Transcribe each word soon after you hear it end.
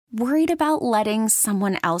Worried about letting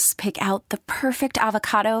someone else pick out the perfect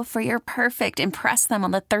avocado for your perfect impress them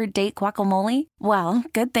on the third date guacamole? Well,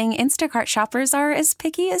 good thing Instacart shoppers are as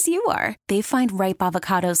picky as you are. They find ripe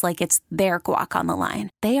avocados like it's their guac on the line.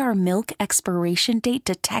 They are milk expiration date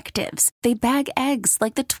detectives. They bag eggs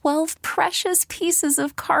like the 12 precious pieces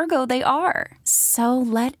of cargo they are. So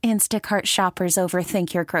let Instacart shoppers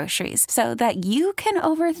overthink your groceries so that you can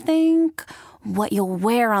overthink what you'll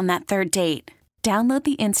wear on that third date. Download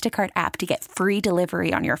the Instacart app to get free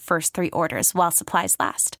delivery on your first 3 orders while supplies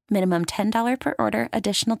last. Minimum $10 per order.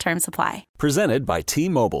 Additional terms apply. Presented by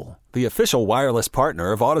T-Mobile, the official wireless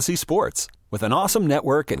partner of Odyssey Sports. With an awesome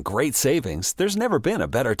network and great savings, there's never been a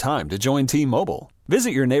better time to join T-Mobile. Visit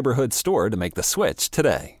your neighborhood store to make the switch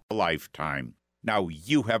today. Lifetime. Now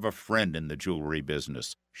you have a friend in the jewelry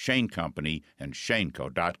business. Shane Company and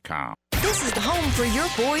ShaneCo.com. This is the home for your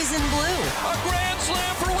boys in blue. A grand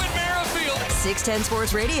slam for Whit Merrifield. 610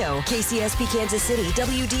 Sports Radio, KCSP Kansas City,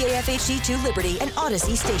 WDAF-HD2 Liberty, and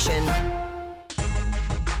Odyssey Station.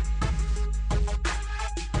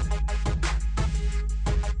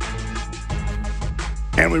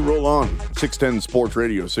 And we roll on. 610 Sports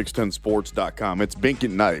Radio, 610sports.com. It's Bink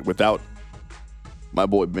at night without my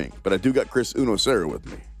boy Bink. But I do got Chris Uno-Serra with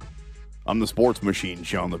me. I'm the sports machine,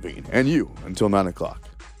 Sean Levine. And you, until 9 o'clock.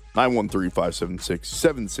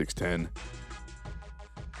 913-576-7610.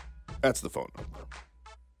 That's the phone number.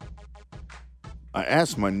 I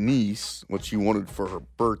asked my niece what she wanted for her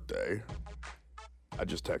birthday. I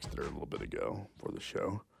just texted her a little bit ago for the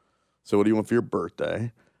show. So what do you want for your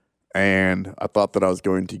birthday? And I thought that I was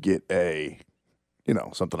going to get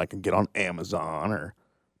something I can get on Amazon, or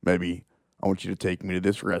maybe I want you to take me to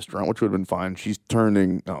this restaurant, which would have been fine. She's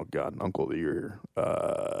turning, Uncle of the Year,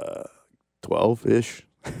 12-ish.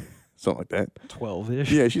 Something like that.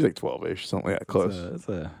 12-ish? Yeah, she's like 12-ish. Something like that. Close.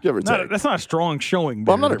 That's not a strong showing.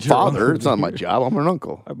 Well, I'm not her father. It's not my job. I'm her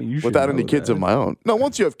uncle. I mean, you should without know any kids that. of my own. No,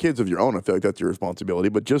 once you have kids of your own, I feel like that's your responsibility.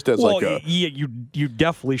 But just as you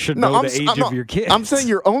definitely should know the age of your kids. I'm saying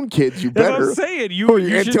your own kids, you That's better. what I'm saying. You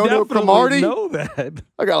should Antonio definitely Cromartie? know that.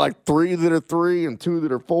 I got like 3 that are 3 and 2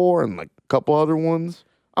 that are 4 and like a couple other ones.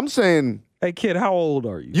 I'm saying... Hey, kid, how old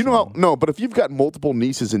are you? You know how, no, but if you've got multiple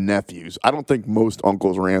nieces and nephews, I don't think most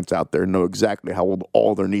uncles or aunts out there know exactly how old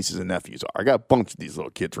all their nieces and nephews are. I got a bunch of these little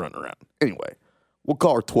kids running around. Anyway, we'll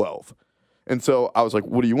call her 12. And so I was like,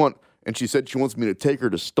 what do you want? And she said she wants me to take her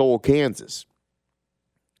to Stoll, Kansas.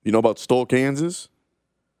 You know about Stoll, Kansas?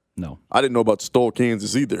 No. I didn't know about Stoll,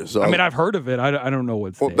 Kansas either. So I've heard of it. I don't know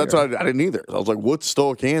what's there. That's what I didn't either. I was like, what's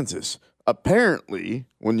Stoll, Kansas? Apparently,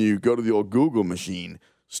 when you go to the old Google machine,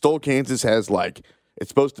 Stoll, Kansas has it's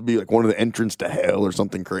supposed to be like one of the entrance to hell or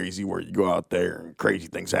something crazy where you go out there and crazy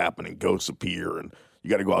things happen and ghosts appear and you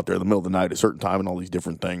got to go out there in the middle of the night at a certain time and all these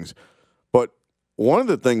different things. But one of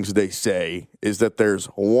the things they say is that there's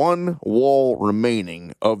one wall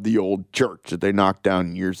remaining of the old church that they knocked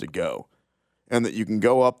down years ago, and that you can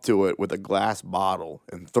go up to it with a glass bottle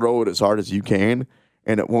and throw it as hard as you can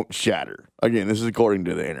and it won't shatter. Again, this is according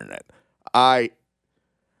to the internet.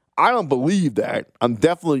 I don't believe that. I'm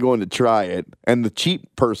definitely going to try it. And the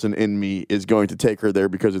cheap person in me is going to take her there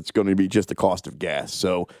because it's going to be just the cost of gas.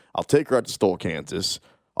 So I'll take her out to Stoll, Kansas.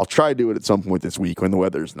 I'll try to do it at some point this week when the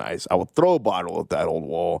weather's nice. I will throw a bottle at that old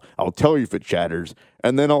wall. I will tell you if it shatters.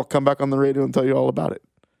 And then I'll come back on the radio and tell you all about it.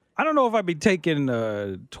 I don't know if I'd be taking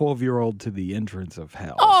a 12-year-old to the entrance of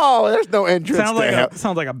hell. Oh, there's no entrance to hell.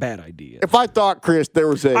 Sounds like a bad idea. If I thought, Chris, there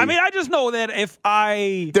was a... I just know that if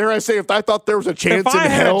I... Dare I say, if I thought there was a chance in hell... If I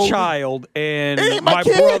had a child and my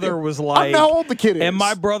brother was like... I know how old the kid is. And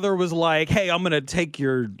my brother was like, hey, I'm going to take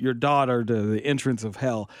your daughter to the entrance of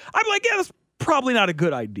hell. I'm like, yeah, that's probably not a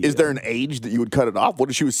good idea. Is there an age that you would cut it off?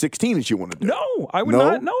 What if she was 16 and she wanted to do? No, I would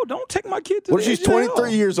not. No, don't take my kid to What if she's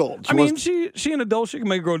 23 years old? She an adult. She can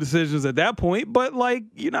make her own decisions at that point. But,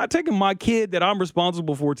 you're not taking my kid that I'm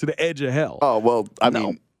responsible for to the edge of hell. Oh, well, I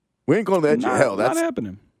mean, we ain't going to the edge of hell. That's not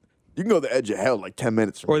happening. You can go to the edge of hell 10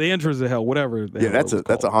 minutes from Or the entrance of hell, whatever. Yeah,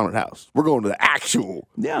 that's a haunted house. We're going to the actual.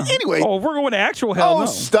 Yeah. Anyway. Oh, if we're going to actual hell, no.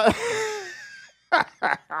 No,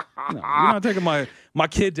 you're not taking my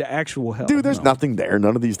kid to actual hell. Dude, there's nothing there.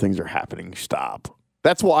 None of these things are happening. Stop.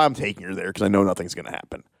 That's why I'm taking her there, because I know nothing's going to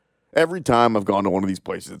happen. Every time I've gone to one of these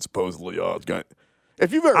places, it's supposedly, it's going to...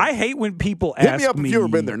 If you've ever... I hate when people ask me... Hit me up if you've ever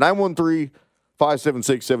been there.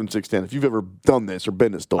 913-576-7610. If you've ever done this or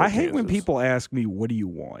been to Stoll, I hate Kansas. when people ask me, what do you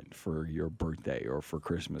want for your birthday or for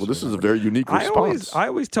Christmas? Well, this is a very unique response. I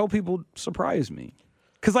always tell people, surprise me.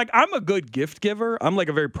 Because, I'm a good gift giver. I'm, a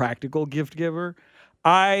very practical gift giver.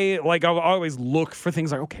 I always look for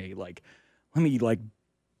things okay, let me,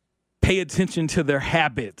 pay attention to their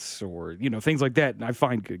habits or, things like that. And I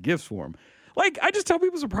find good gifts for them. Like, I just tell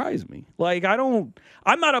people surprise me. Like, I'm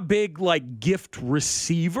not a big, gift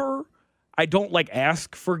receiver. I don't,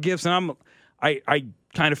 ask for gifts. And I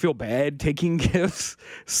kind of feel bad taking gifts.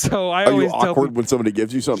 So I always tell awkward when somebody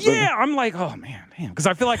gives you something? Yeah, I'm like, oh, man, because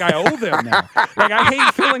I feel like I owe them now. I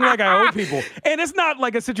hate feeling like I owe people. And it's not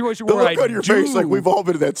like a situation where I look on your face, we've all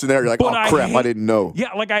been in that scenario. Like, oh, crap, I didn't know. Yeah,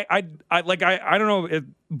 I don't know,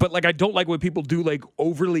 but I don't like when people do,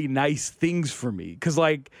 overly nice things for me. Because,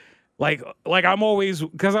 I'm always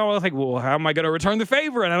like, well, how am I going to return the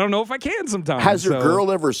favor? And I don't know if I can sometimes. Has your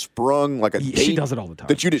girl ever sprung a date? She does it all the time.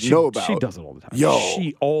 That you didn't know about? She does it all the time.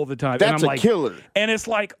 Yo. All the time. That's and a killer. And it's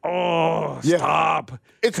like, stop.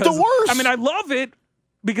 It's the worst. I mean, I love it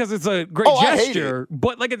because it's a great gesture.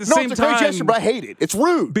 But, at the same time. No, it's a great gesture, but I hate it. It's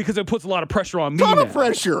rude. Because it puts a lot of pressure on me. Ton of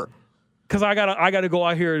pressure. Because I gotta go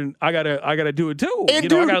out here and I gotta do it too. And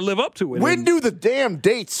dude, I gotta live up to it. When do the damn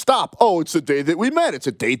dates stop? Oh, it's the day that we met. It's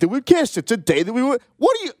a date that we kissed. It's a day that we went.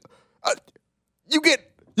 What do you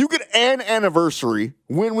get an anniversary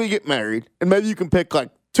when we get married, and maybe you can pick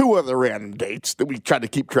 2 other random dates that we try to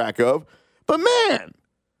keep track of. But man,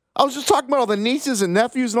 I was just talking about all the nieces and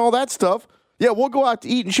nephews and all that stuff. Yeah, we'll go out to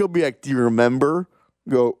eat, and she'll be like, "Do you remember?"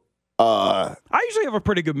 Go. I usually have a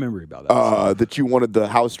pretty good memory about that. That you wanted the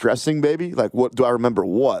house dressing, baby? What do I remember?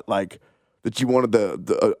 What? That you wanted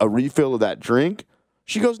a refill of that drink?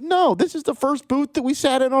 She goes, no, this is the first booth that we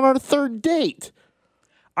sat in on our 3rd date.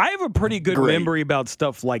 I have a pretty good memory about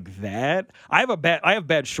stuff like that. I have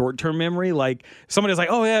bad short-term memory. Like, somebody's like,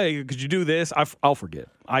 oh, yeah, could you do this? I'll forget.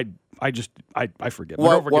 I forget.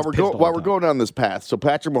 While we're going down this path, so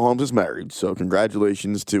Patrick Mahomes is married, so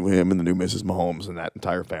congratulations to him and the new Mrs. Mahomes and that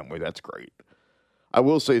entire family. That's great. I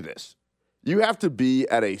will say this. You have to be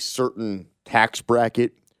at a certain tax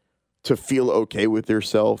bracket to feel okay with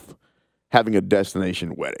yourself having a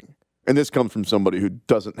destination wedding. And this comes from somebody who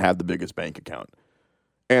doesn't have the biggest bank account.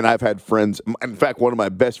 And I've had friends, in fact, one of my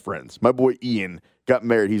best friends, my boy Ian, got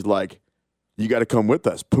married. He's like, you got to come with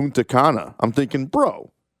us, Punta Cana. I'm thinking,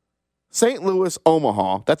 bro, St. Louis,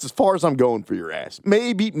 Omaha, that's as far as I'm going for your ass.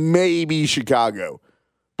 Maybe Chicago.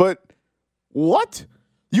 But what?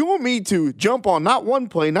 You want me to jump on not one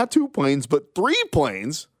plane, not 2 planes, but 3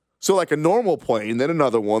 planes? So like a normal plane, then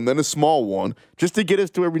another one, then a small one, just to get us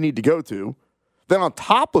to where we need to go to. Then on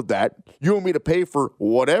top of that, you want me to pay for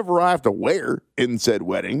whatever I have to wear in said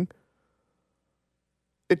wedding?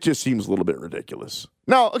 It just seems a little bit ridiculous.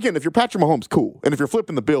 Now, again, if you're Patrick Mahomes, cool. And if you're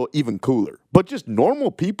flipping the bill, even cooler. But just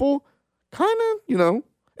normal people, kind of,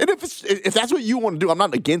 And if that's what you want to do, I'm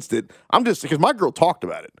not against it. I'm just, because my girl talked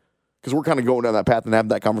about it. Because we're kind of going down that path and having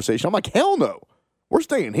that conversation. I'm like, hell no. We're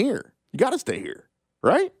staying here. You got to stay here.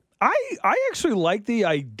 Right? I actually like the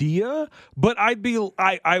idea, but I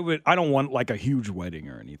don't want like a huge wedding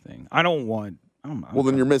or anything. Well,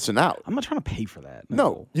 then you're missing out. I'm not trying to pay for that.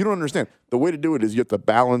 No, you don't understand. The way to do it is you have to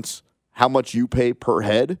balance how much you pay per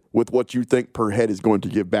head with what you think per head is going to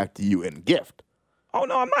give back to you in gift. Oh,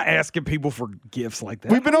 no, I'm not asking people for gifts like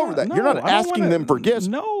that. We've been over that. No, you're not asking them for gifts.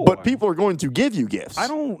 No. But people are going to give you gifts. I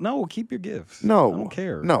don't know. Keep your gifts. No. I don't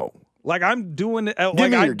care. No. Like, I'm doing it.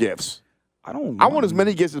 Give me your gifts. I want as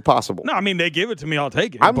many gifts as possible. No, I mean, they give it to me, I'll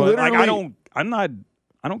take it. I don't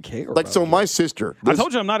care. Like, so my sister. I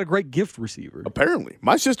told you I'm not a great gift receiver. Apparently.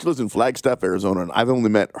 My sister lives in Flagstaff, Arizona, and I've only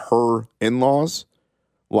met her in-laws,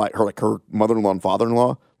 like her mother-in-law and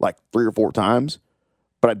father-in-law, 3 or 4 times.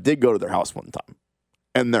 But I did go to their house one time.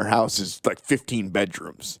 And their house is 15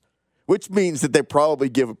 bedrooms, which means that they probably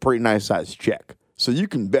give a pretty nice sized check. So you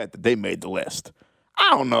can bet that they made the list. I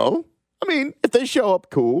don't know. I mean, if they show up,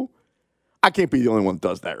 cool. I can't be the only one that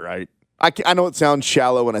does that, right? I know it sounds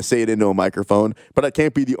shallow when I say it into a microphone, but I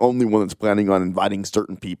can't be the only one that's planning on inviting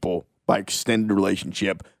certain people by extended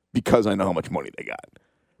relationship because I know how much money they got.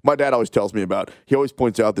 My dad always tells me he always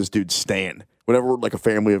points out this dude Stan. Whenever we're at a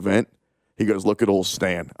family event, he goes, look at old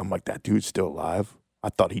Stan. I'm like, that dude's still alive? I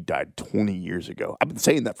thought he died 20 years ago. I've been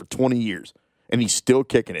saying that for 20 years, and he's still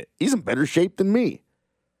kicking it. He's in better shape than me.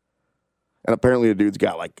 And apparently the dude's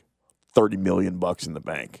got $30 million in the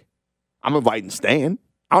bank. I'm inviting Stan.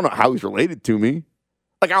 I don't know how he's related to me.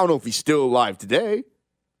 I don't know if he's still alive today,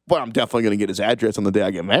 but I'm definitely going to get his address on the day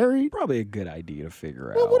I get married. Probably a good idea to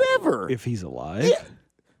figure out. Whatever. If he's alive. Yeah.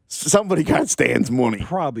 Somebody got Stan's money.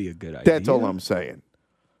 Probably a good idea. That's all I'm saying.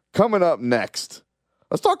 Coming up next,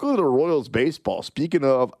 let's talk a little Royals baseball. Speaking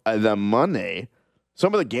of the money,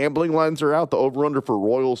 some of the gambling lines are out. The over-under for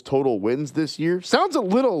Royals total wins this year sounds a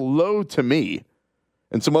little low to me.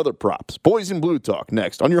 And some other props. Boys in Blue talk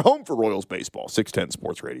next on your home for Royals baseball, 610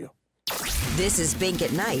 Sports Radio. This is Bink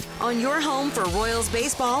at Night on your home for Royals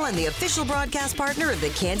baseball and the official broadcast partner of the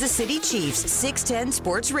Kansas City Chiefs, 610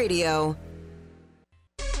 Sports Radio.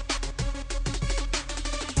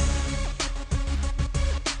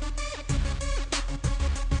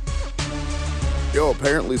 Yo,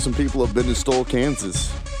 apparently some people have been to Stoll,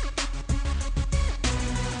 Kansas.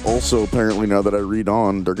 Also, apparently, now that I read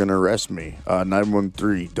on, they're going to arrest me.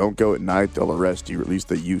 913, don't go at night, they'll arrest you, or at least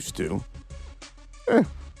they used to.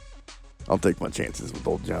 I'll take my chances with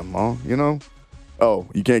old John Law, you know? Oh,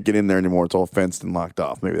 you can't get in there anymore. It's all fenced and locked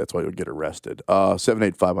off. Maybe that's why you'll get arrested.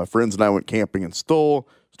 785, my friends and I went camping in Stoll,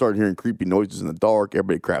 started hearing creepy noises in the dark.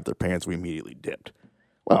 Everybody crapped their pants. We immediately dipped.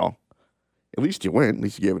 Well, at least you went. At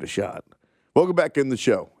least you gave it a shot. Welcome back in the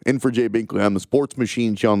show. In for Jay Binkley, I'm the sports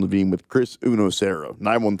machine, Sean Levine, with Chris Unocero.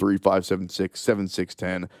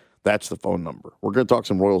 913-576-7610. That's the phone number. We're going to talk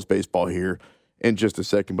some Royals baseball here in just a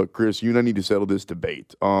second. But, Chris, you and I need to settle this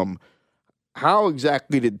debate. How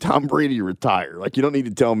exactly did Tom Brady retire? Like, you don't need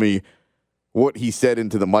to tell me what he said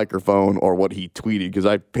into the microphone or what he tweeted, because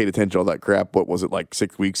I paid attention to all that crap. What was it, like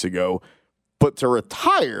 6 weeks ago? But to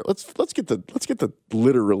retire, let's get the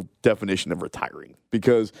literal definition of retiring.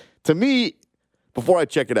 Because to me, before I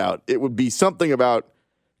check it out, it would be something about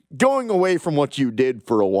going away from what you did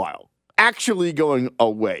for a while. Actually going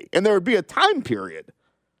away. And there would be a time period.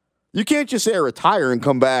 You can't just say retire and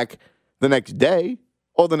come back the next day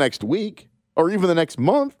or the next week or even the next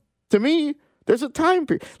month. To me, there's a time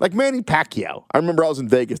period. Like Manny Pacquiao. I remember I was in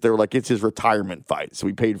Vegas. They were like, it's his retirement fight. So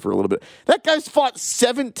we paid for a little bit. That guy's fought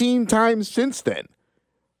 17 times since then.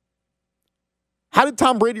 How did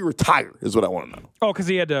Tom Brady retire is what I want to know. Oh, because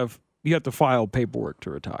you have to file paperwork to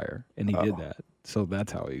retire, and he did that. So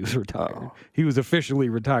that's how he was retired. He was officially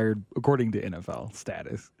retired according to NFL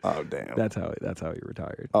status. Oh, damn. That's how he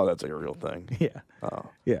retired. Oh, that's like a real thing. Yeah. Oh.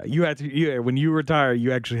 Yeah. You had to. Yeah. When you retire,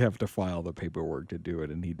 you actually have to file the paperwork to do it,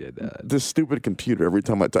 and he did that. This stupid computer, every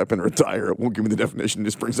time I type in retire, it won't give me the definition. It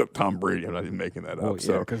just brings up Tom Brady. I'm not even making that up. Oh, yeah,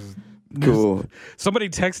 so because cool. Somebody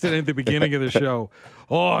texted at the beginning of the show,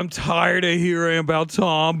 "Oh, I'm tired of hearing about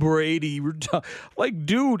Tom Brady." Like,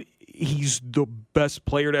 dude, he's the best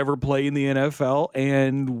player to ever play in the NFL,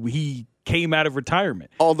 and he came out of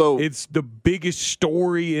retirement. Although it's the biggest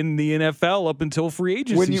story in the NFL up until free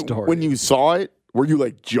agency started. When you saw it, were you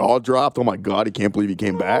like jaw dropped? Oh my God, I can't believe he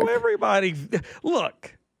came back. Everybody,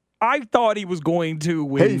 look. I thought he was going to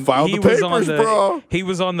when he filed the papers, bro. He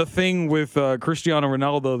was on the thing with Cristiano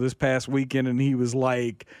Ronaldo this past weekend, and he was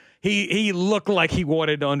like, he looked like he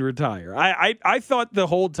wanted to unretire. I thought the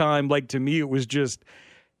whole time, like, to me, it was just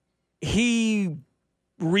he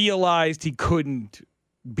realized he couldn't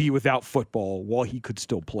be without football while he could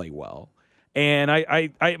still play well. And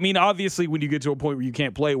I mean, obviously, when you get to a point where you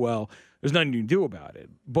can't play well, there's nothing you can do about it.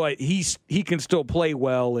 But he can still play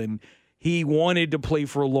well, and he wanted to play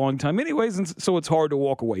for a long time anyways, and so it's hard to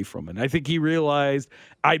walk away from it. I think he realized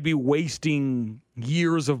I'd be wasting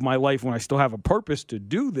years of my life when I still have a purpose to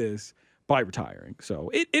do this by retiring.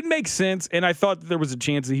 So it makes sense, and I thought that there was a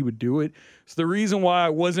chance that he would do it. It's the reason why I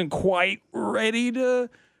wasn't quite ready to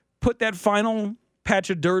put that final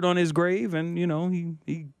patch of dirt on his grave, and, you know,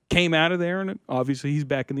 he came out of there, and obviously he's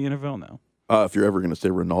back in the NFL now. If you're ever going to say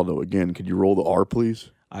Ronaldo again, could you roll the R,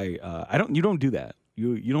 please? I don't. You don't do that.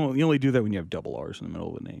 You only do that when you have double R's in the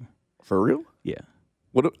middle of the name. For real? Yeah.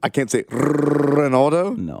 What? I can't say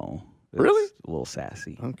Ronaldo? No. Really? A little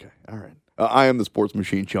sassy. Okay. All right. I am the sports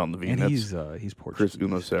machine, Sean Levine. And he's Portuguese. Chris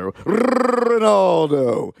Unocero.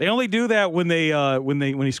 Ronaldo. They only do that when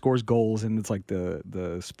he scores goals, and it's like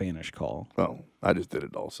the Spanish call. Oh, I just did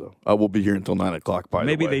it also. We'll be here until 9 o'clock. By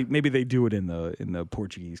the way, maybe they do it in the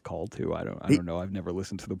Portuguese call too. I don't know. I've never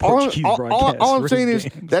listened to the Portuguese broadcast. All I'm saying is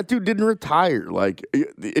that dude didn't retire. Like,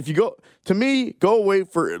 if you go away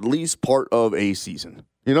for at least part of a season.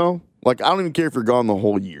 You know, like, I don't even care if you're gone the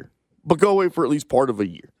whole year, but go away for at least part of a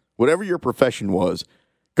year. Whatever your profession was,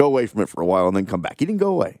 go away from it for a while and then come back. He didn't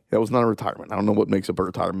go away. That was not a retirement. I don't know what makes up a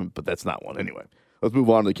retirement, but that's not one. Anyway, let's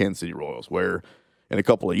move on to the Kansas City Royals, where in a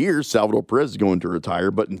couple of years, Salvador Perez is going to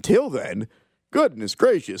retire. But until then, goodness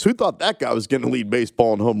gracious, who thought that guy was going to lead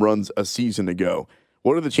baseball in home runs a season ago?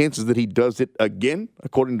 What are the chances that he does it again,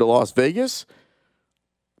 according to Las Vegas?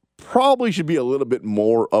 Probably should be a little bit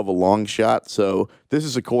more of a long shot. So this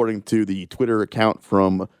is according to the Twitter account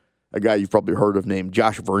from a guy you've probably heard of named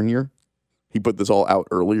Josh Vernier. He put this all out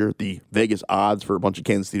earlier. The Vegas odds for a bunch of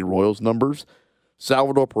Kansas City Royals numbers.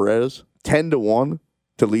 Salvador Perez, 10-1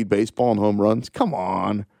 to lead baseball in home runs. Come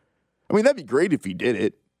on. I mean, that'd be great if he did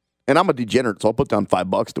it. And I'm a degenerate, so I'll put down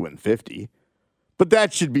 $5 to win 50. But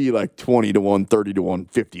that should be like 20-1, 30-1,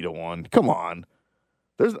 50-1. Come on.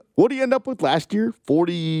 What did he end up with last year?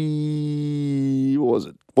 40, what was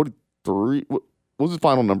it? 43? What was his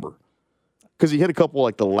final number? Because he hit a couple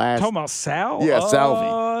like the last. Talking about Sal? Yeah,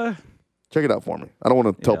 Salvi. Check it out for me. I don't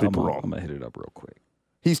want to tell people wrong. I'm going to hit it up real quick.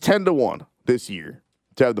 He's 10-1 this year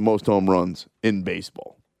to have the most home runs in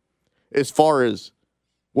baseball. As far as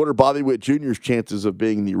what are Bobby Witt Jr.'s chances of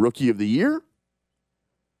being the Rookie of the Year?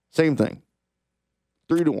 Same thing.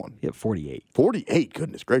 3-1. He hit 48. 48.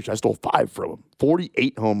 Goodness gracious. I stole 5 from him.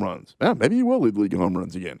 48 home runs. Yeah, maybe he will lead the league in home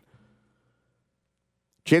runs again.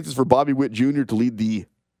 Chances for Bobby Witt Jr.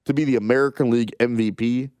 to be the American League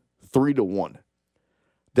MVP, 3-1.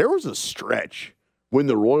 There was a stretch when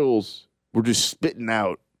the Royals were just spitting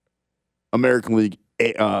out American League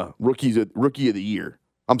Rookie of the Year.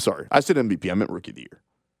 I'm sorry. I said MVP. I meant Rookie of the Year.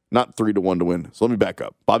 Not 3-1 to win. So let me back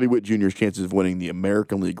up. Bobby Witt Jr.'s chances of winning the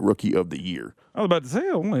American League Rookie of the Year. I was about to say.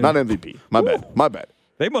 Not MVP. My bad.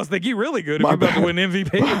 They must think you really good if you're about to win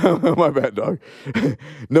MVP. My bad, dog.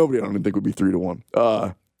 Nobody I don't even think would be 3-1.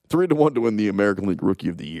 3-1 to win the American League Rookie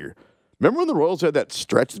of the Year. Remember when the Royals had that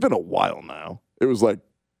stretch? It's been a while now. It was like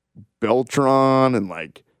Beltran and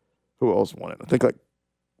like, who else won it? I think like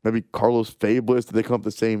maybe Carlos Fablis. Did they come up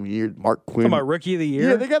the same year? Mark Quinn. Talking about Rookie of the Year?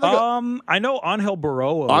 Yeah, they got like I know Angel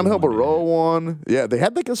Baroa. Angel Baroa won. Yeah, they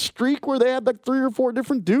had like a streak where they had like 3 or 4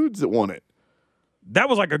 different dudes that won it. That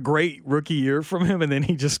was like a great rookie year from him, and then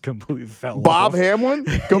he just completely fell off. Bob Hamlin?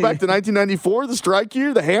 Go back to 1994, the strike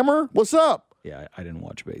year, the hammer? What's up? Yeah, I didn't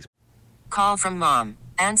watch baseball. Call from mom.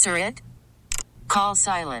 Answer it. Call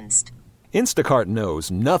silenced. Instacart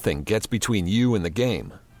knows nothing gets between you and the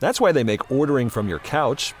game. That's why they make ordering from your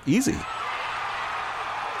couch easy.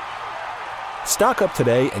 Stock up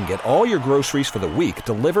today and get all your groceries for the week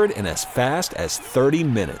delivered in as fast as 30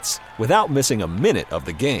 minutes without missing a minute of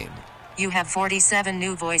the game. You have 47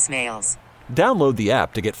 new voicemails. Download the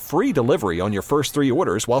app to get free delivery on your first 3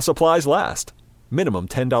 orders while supplies last. Minimum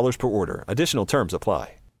 $10 per order. Additional terms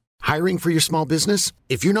apply. Hiring for your small business?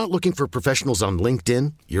 If you're not looking for professionals on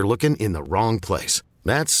LinkedIn, you're looking in the wrong place.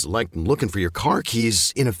 That's like looking for your car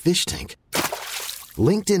keys in a fish tank.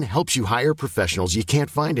 LinkedIn helps you hire professionals you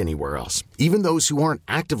can't find anywhere else, even those who aren't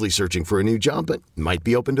actively searching for a new job but might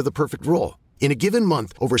be open to the perfect role. In a given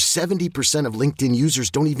month, over 70% of LinkedIn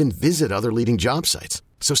users don't even visit other leading job sites.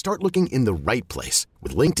 So start looking in the right place.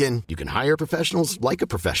 With LinkedIn, you can hire professionals like a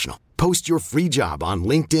professional. Post your free job on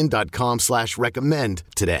linkedin.com/recommend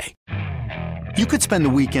today. You could spend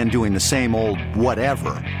the weekend doing the same old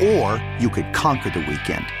whatever, or you could conquer the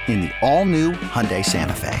weekend in the all-new Hyundai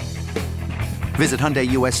Santa Fe. Visit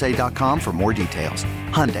HyundaiUSA.com for more details.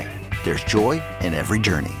 Hyundai, there's joy in every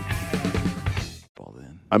journey.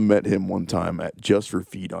 I met him one time at Just for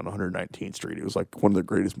Feet on 119th Street. It was like one of the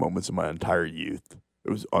greatest moments of my entire youth. It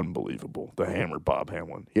was unbelievable. The hammer, Bob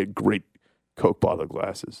Hamlin. He had great Coke bottle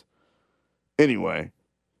glasses. Anyway,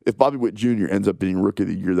 if Bobby Witt Jr. ends up being Rookie of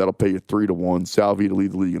the Year, that'll pay you 3-1. Salvi to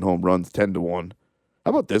lead the league in home runs, 10-1.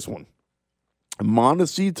 How about this one?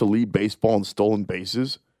 Mondesi to lead baseball in stolen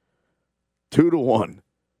bases, 2-1.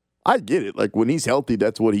 I get it. Like when he's healthy,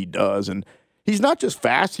 that's what he does. And he's not just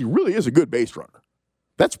fast, he really is a good base runner.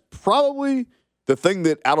 That's probably the thing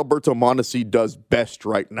that Adalberto Mondesi does best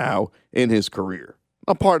right now in his career.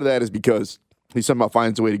 A part of that is because he somehow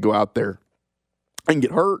finds a way to go out there and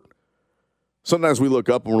get hurt. Sometimes we look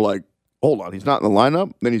up and we're like, hold on, he's not in the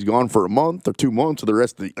lineup. Then he's gone for a month or 2 months or the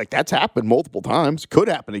rest of the – like that's happened multiple times. Could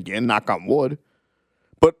happen again, knock on wood.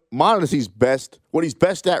 But Mondesi's best – what he's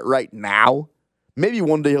best at right now, maybe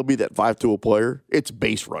one day he'll be that 5-tool player. It's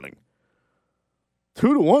base running.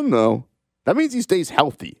 2-1, though. That means he stays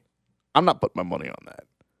healthy. I'm not putting my money on that.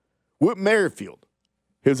 Whit Merrifield,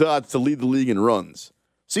 his odds to lead the league in runs.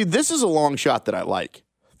 See, this is a long shot that I like.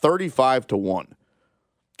 35-1.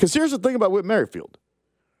 Because here's the thing about Whit Merrifield.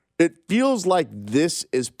 It feels like this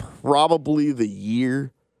is probably the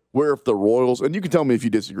year where if the Royals, and you can tell me if you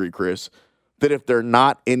disagree, Chris, that if they're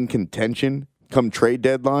not in contention come trade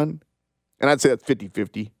deadline, and I'd say that's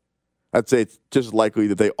 50-50. I'd say it's just as likely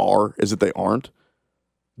that they are as that they aren't,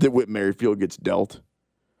 that Whit Merrifield gets dealt.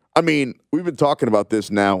 I mean, we've been talking about this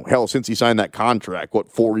now, hell, since he signed that contract,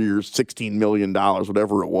 4 years, $16 million,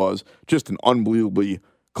 whatever it was, just an unbelievably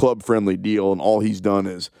club-friendly deal, and all he's done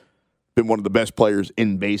is been one of the best players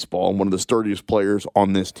in baseball and one of the sturdiest players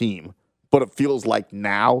on this team. But it feels like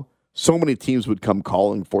now so many teams would come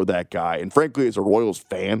calling for that guy. And frankly, as a Royals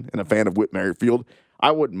fan and a fan of Whit Merrifield,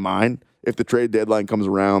 I wouldn't mind if the trade deadline comes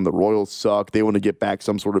around, the Royals suck, they want to get back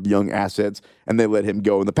some sort of young assets, and they let him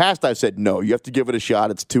go. In the past, I've said, no, you have to give it a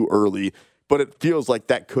shot. It's too early. But it feels like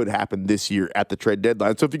that could happen this year at the trade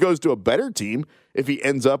deadline. So if he goes to a better team, if he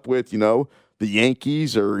ends up with, the the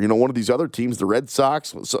Yankees or, one of these other teams, the Red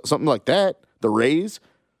Sox, something like that, the Rays,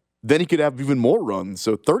 then he could have even more runs.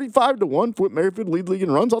 So 35-1 for Whit Merrifield, lead league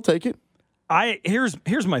in runs. I'll take it. Here's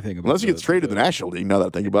my thing about Unless he gets traded to the National League, now that I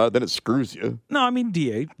think about it, then it screws you. No, I mean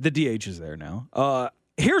the DH is there now.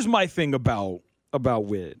 Here's my thing about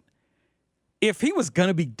Whit. If he was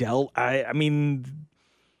gonna be dealt, I mean,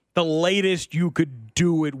 the latest you could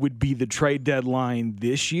do it would be the trade deadline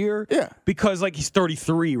this year. Yeah. Because he's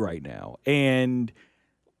 33 right now. And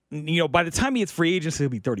by the time he hits free agency, he'll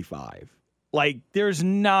be 35. There's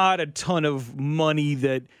not a ton of money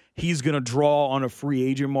that he's going to draw on a free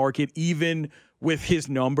agent market, even with his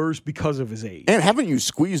numbers, because of his age. And haven't you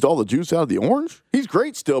squeezed all the juice out of the orange? He's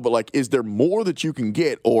great still, but, is there more that you can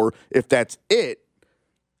get? Or if that's it,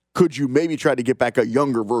 could you maybe try to get back a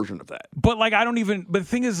younger version of that? But, but the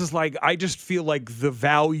thing is I just feel like the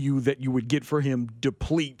value that you would get for him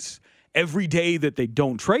depletes every day that they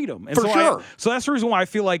don't trade him. And so that's the reason why I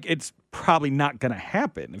feel like it's probably not going to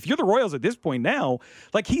happen. If you're the Royals at this point now,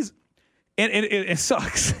 he's – and it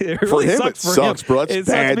sucks. It really for him, sucks it sucks, bro. It's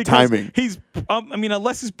bad timing. He's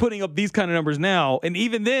unless he's putting up these kind of numbers now, and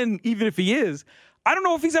even then, even if he is, I don't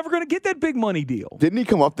know if he's ever going to get that big money deal. Didn't he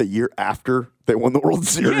come up the year after they won the World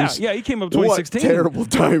Series? Yeah, he came up 2016. What terrible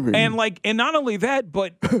timing. And not only that,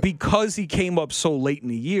 but because he came up so late in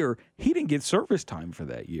the year, he didn't get service time for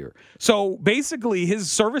that year. So basically,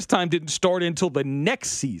 his service time didn't start until the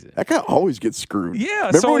next season. That guy always gets screwed.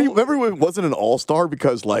 Yeah. Remember when he wasn't an all-star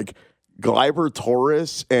because Gleyber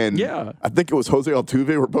Torres and I think it was Jose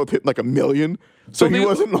Altuve were both hitting $1 million. So he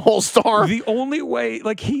wasn't an all-star. The only way,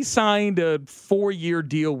 he signed a 4-year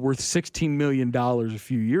deal worth $16 million a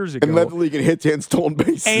few years ago. And led the league in hits and stolen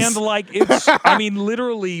bases. And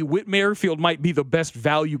literally, Whit Merrifield might be the best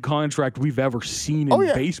value contract we've ever seen in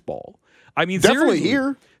baseball. I mean, definitely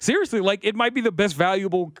here. Seriously, it might be the best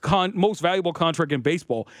most valuable contract in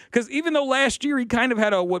baseball. Because even though last year he kind of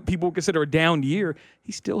had what people consider a down year,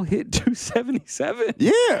 he still hit 277.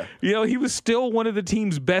 Yeah, he was still one of the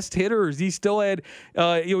team's best hitters. He still had,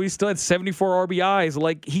 74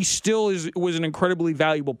 RBIs. He still was an incredibly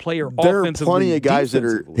valuable player. There are plenty of guys that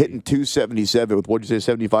are hitting 277 with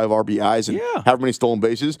 75 RBIs and however many stolen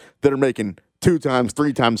bases that are making 2 times,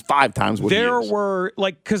 3 times, 5 times what there he is. Were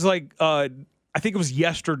I think it was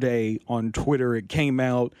yesterday on Twitter, it came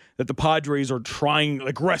out that the Padres are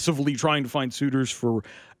aggressively trying to find suitors for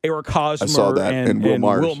Eric Hosmer and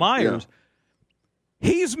Will Myers. Yeah.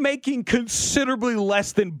 He's making considerably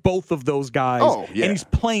less than both of those guys, and he's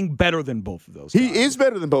playing better than both of those guys. He is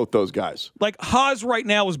better than both those guys. Haas right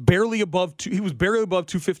now is barely above he was barely above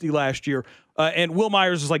 250 last year, and Will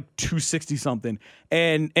Myers is 260-something.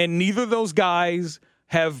 And neither of those guys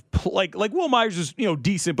have Will Myers is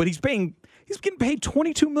decent, but he's getting paid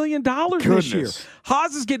 $22 million this year.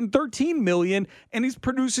 Haas is getting $13 million, and he's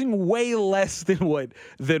producing way less than what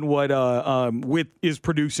Whit is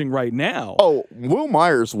producing right now. Oh, Will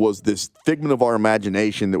Myers was this figment of our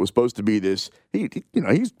imagination that was supposed to be this.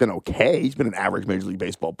 He's been okay. He's been an average Major League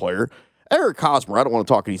Baseball player. Eric Hosmer, I don't want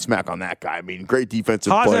to talk any smack on that guy. I mean, great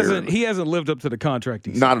defensive player. He hasn't lived up to the contract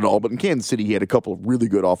he's not at all, but in Kansas City, he had a couple of really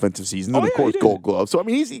good offensive seasons, and of course, Gold Glove. So, I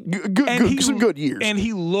mean, he's some good years. And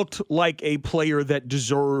he looked like a player that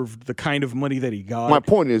deserved the kind of money that he got. My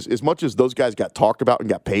point is, as much as those guys got talked about and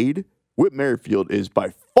got paid, Whit Merrifield is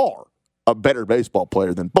by far a better baseball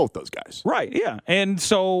player than both those guys. Right, yeah. And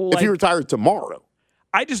so, if he retired tomorrow,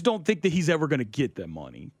 I just don't think that he's ever going to get that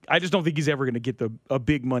money. I just don't think he's ever going to get a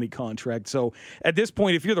big money contract. So at this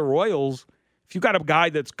point, if you're the Royals, if you got a guy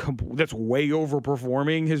that's way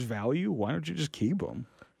overperforming his value, why don't you just keep him?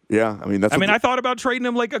 Yeah, I mean I thought about trading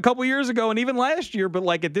him a couple years ago and even last year, but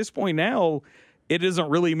at this point now, it doesn't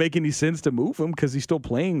really make any sense to move him because he's still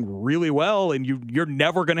playing really well, and you're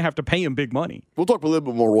never going to have to pay him big money. We'll talk a little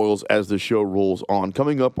bit more Royals as the show rolls on.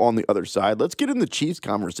 Coming up on the other side, let's get in the Chiefs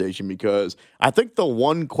conversation because I think the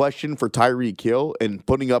one question for Tyreek Hill and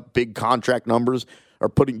putting up big contract numbers or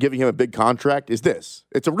giving him a big contract is this.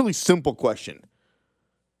 It's a really simple question.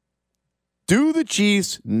 Do the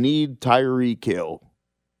Chiefs need Tyreek Hill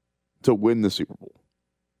to win the Super Bowl?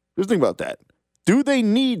 Just think about that. Do they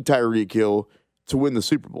need Tyreek Hill to win the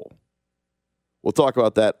Super Bowl? We'll talk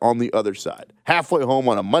about that on the other side. Halfway home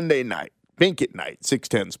on a Monday night. Bink at Night,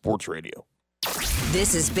 610 Sports Radio.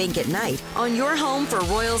 This is Bink at Night on your home for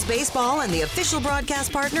Royals baseball and the official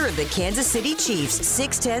broadcast partner of the Kansas City Chiefs,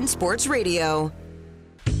 610 Sports Radio.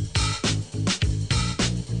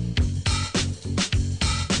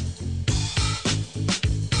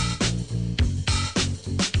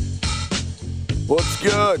 What's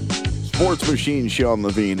good? Sports Machine Sean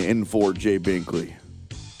Levine in for Jay Binkley.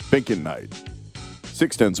 Bink at Night.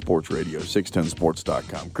 610 Sports Radio,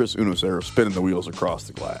 610sports.com. Chris Unocero spinning the wheels across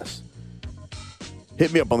the glass.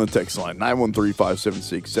 Hit me up on the text line.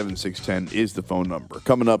 913-576-7610 is the phone number.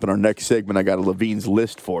 Coming up in our next segment, I got a Levine's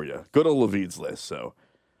List for you. Good old Levine's List, so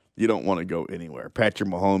you don't want to go anywhere. Patrick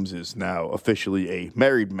Mahomes is now officially a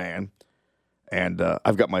married man, and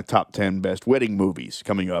I've got my top 10 best wedding movies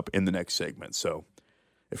coming up in the next segment. So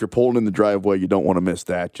if you're pulling in the driveway, you don't want to miss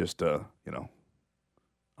that. Just, I don't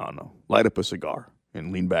know, light up a cigar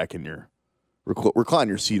and lean back in your, recline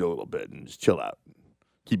your seat a little bit and just chill out.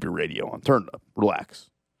 Keep your radio on. Turn it up. Relax.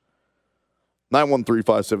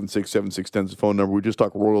 913-576-7610 is the phone number. We just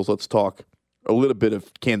talked Royals. Let's talk a little bit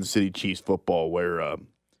of Kansas City Chiefs football, where I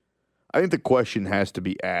think the question has to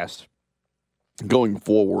be asked going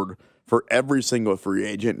forward for every single free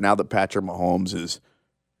agent now that Patrick Mahomes is,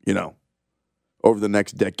 over the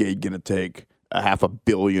next decade going to take $500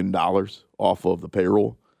 million off of the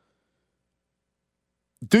payroll.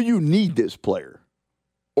 Do you need this player,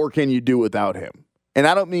 or can you do without him? And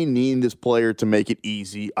I don't mean need this player to make it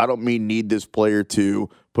easy. I don't mean need this player to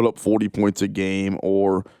put up 40 points a game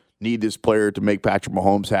or need this player to make Patrick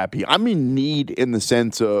Mahomes happy. I mean need in the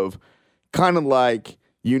sense of kind of like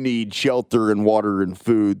you need shelter and water and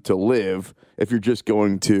food to live if you're just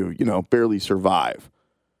going to, barely survive.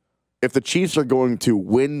 If the Chiefs are going to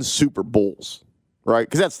win Super Bowls, right,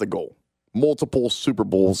 because that's the goal, multiple Super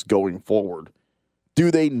Bowls going forward,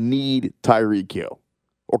 do they need Tyreek Hill,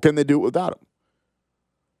 or can they do it without him?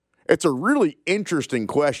 It's a really interesting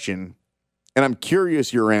question, and I'm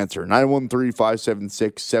curious your answer.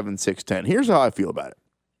 913-576-7610. Here's how I feel about it.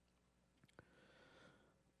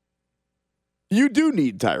 You do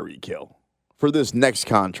need Tyreek Hill for this next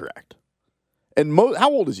contract. And how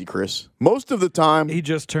old is he, Chris? Most of the time, he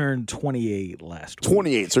just turned 28 last week.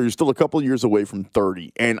 28, so you're still a couple years away from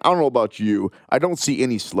 30. And I don't know about you, I don't see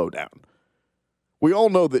any slowdown. We all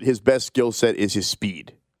know that his best skill set is his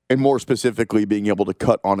speed, and more specifically, being able to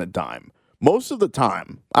cut on a dime. Most of the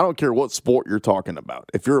time, I don't care what sport you're talking about.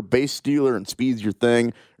 If you're a base stealer and speed's your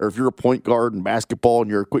thing, or if you're a point guard in basketball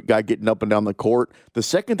and you're a quick guy getting up and down the court, the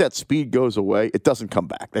second that speed goes away, it doesn't come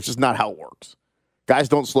back. That's just not how it works. Guys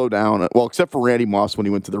don't slow down. Well, except for Randy Moss when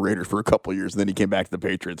he went to the Raiders for a couple of years, and then he came back to the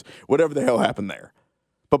Patriots. Whatever the hell happened there.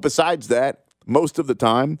 But besides that, most of the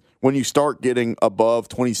time, when you start getting above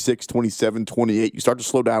 26, 27, 28, you start to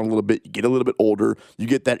slow down a little bit. You get a little bit older. You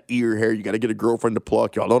get that ear hair. You got to get a girlfriend to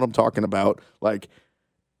pluck. Y'all know what I'm talking about. Like,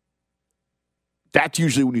 that's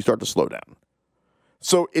usually when you start to slow down.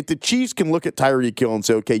 So if the Chiefs can look at Tyreek Hill and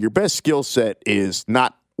say, okay, your best skill set is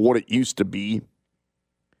not what it used to be,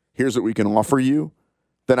 here's what we can offer you,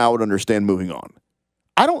 then I would understand moving on.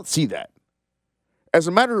 I don't see that. As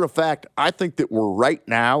a matter of fact, I think that we're right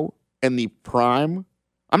now in the prime.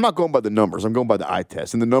 I'm not going by the numbers. I'm going by the eye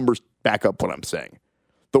test, and the numbers back up what I'm saying.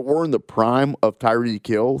 That we're in the prime of Tyreek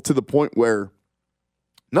Hill to the point where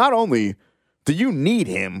not only do you need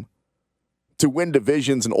him to win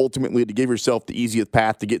divisions and ultimately to give yourself the easiest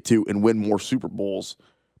path to get to and win more Super Bowls,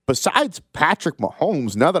 besides Patrick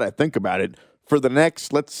Mahomes, now that I think about it, for the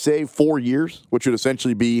next, let's say, 4 years, which would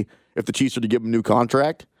essentially be if the Chiefs are to give him a new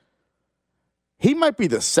contract, he might be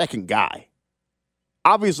the second guy.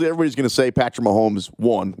 Obviously, everybody's going to say Patrick Mahomes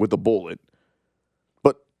won with a bullet.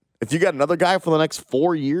 But if you got another guy for the next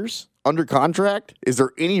 4 years under contract, is there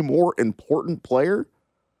any more important player?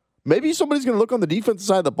 Maybe somebody's going to look on the defensive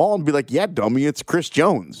side of the ball and be like, yeah, dummy, it's Chris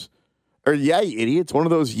Jones. Or, yeah, you idiot, it's one of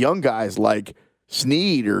those young guys like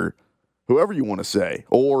Snead or whoever you want to say.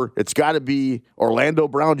 Or it's got to be Orlando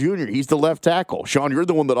Brown Jr. He's the left tackle. Sean, you're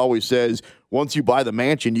the one that always says once you buy the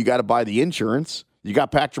mansion, you got to buy the insurance. You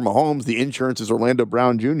got Patrick Mahomes. The insurance is Orlando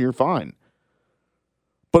Brown Jr. Fine.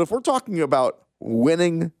 But if we're talking about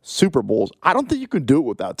winning Super Bowls, I don't think you can do it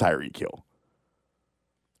without Tyreek Hill.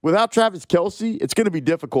 Without Travis Kelce, it's going to be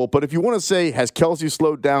difficult. But if you want to say, has Kelce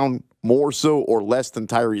slowed down more so or less than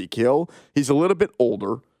Tyreek Hill, he's a little bit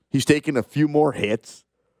older. He's taken a few more hits.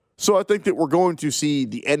 So I think that we're going to see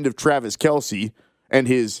the end of Travis Kelce and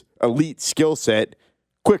his elite skill set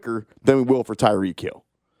quicker than we will for Tyreek Hill.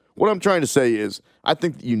 What I'm trying to say is I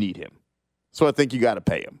think that you need him. So I think you got to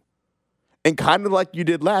pay him. And kind of like you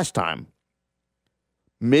did last time,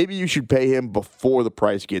 maybe you should pay him before the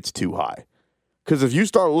price gets too high. Because if you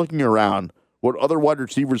start looking around what other wide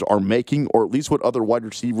receivers are making, or at least what other wide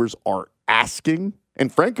receivers are asking,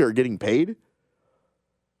 and frankly are getting paid,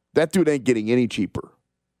 that dude ain't getting any cheaper.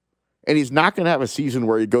 And he's not going to have a season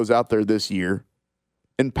where he goes out there this year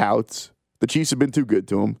and pouts. The Chiefs have been too good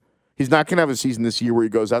to him. He's not going to have a season this year where he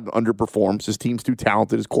goes out and underperforms. His team's too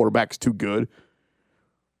talented. His quarterback's too good.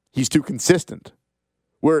 He's too consistent.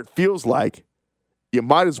 Where it feels like you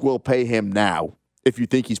might as well pay him now if you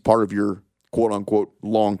think he's part of your quote-unquote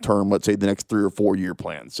long-term, let's say the next 3 or 4 year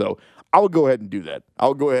plan. So I would go ahead and do that. I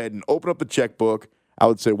would go ahead and open up the checkbook. I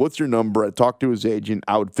would say, what's your number? I'd talk to his agent.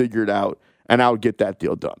 I would figure it out, and I would get that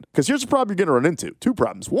deal done. Because here's the problem you're going to run into. 2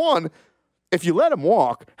 problems. One, if you let him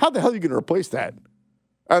walk, how the hell are you going to replace that?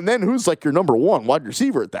 And then who's like your number 1 wide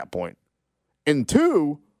receiver at that point? And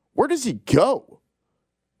 2, where does he go?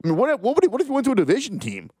 I mean, what if he went to a division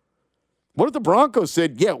team? What if the Broncos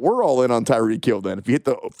said, yeah, we're all in on Tyreek Hill then? If you hit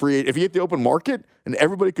the open market and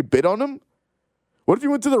everybody could bid on him? What if you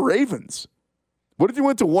went to the Ravens? What if you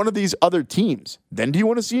went to one of these other teams? Then do you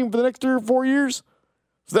want to see him for the next 3 or 4 years?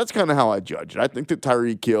 So that's kind of how I judge it. I think that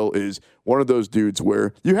Tyreek Hill is one of those dudes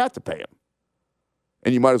where you have to pay him.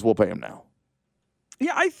 And you might as well pay him now.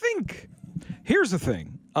 Yeah, I think here's the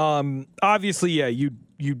thing. Obviously, yeah, you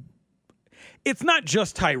it's not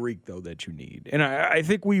just Tyreek, though, that you need. And I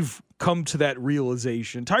think we've come to that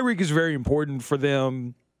realization. Tyreek is very important for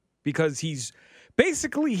them because he's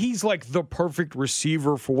like the perfect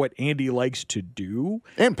receiver for what Andy likes to do.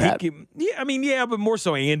 And Pat. But more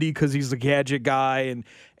so Andy because he's the gadget guy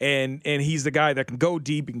and he's the guy that can go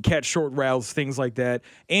deep and catch short routes, things like that.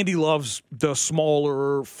 Andy loves the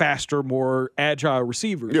smaller, faster, more agile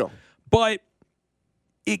receivers. Yeah. But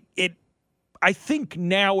I think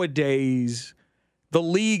nowadays the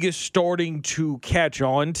league is starting to catch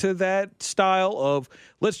on to that style of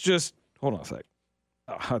let's just hold on a sec.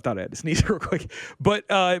 Oh, I thought I had to sneeze real quick, but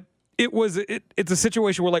it's a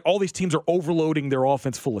situation where like all these teams are overloading their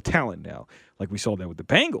offense full of talent now. Like we saw that with the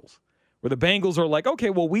Bengals, where the Bengals are like,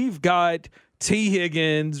 okay, well we've got T.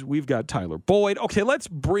 Higgins, we've got Tyler Boyd. Okay, let's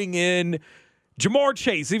bring in Jamar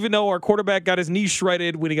Chase, even though our quarterback got his knee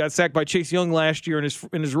shredded when he got sacked by Chase Young last year in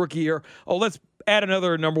his rookie year. Oh, let's add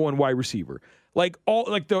another number 1 wide receiver. Like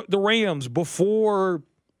the Rams before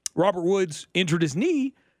Robert Woods injured his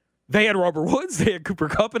knee, they had Robert Woods, they had Cooper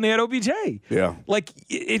Kupp, and they had OBJ. Yeah, like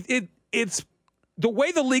it's the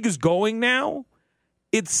way the league is going now.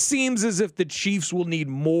 It seems as if the Chiefs will need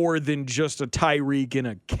more than just a Tyreek and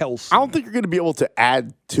a Kelsey. I don't think you're going to be able to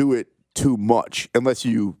add to it too much unless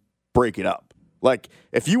you break it up. Like,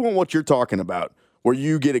 if you want what you're talking about, where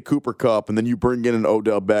you get a Cooper Kupp and then you bring in an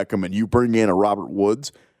Odell Beckham and you bring in a Robert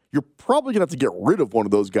Woods, you're probably going to have to get rid of one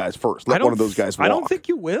of those guys first. Let one of those guys walk. I don't think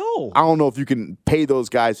you will. I don't know if you can pay those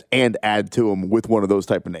guys and add to them with one of those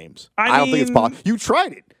type of names. I don't think it's possible. You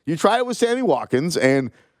tried it. You tried it with Sammy Watkins, and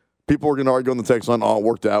people were going to argue on the text line, oh, it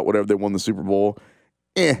worked out, whatever, they won the Super Bowl.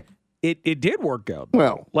 It did work out.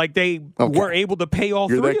 Well, like they were able to pay all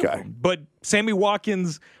 3 of them. But Sammy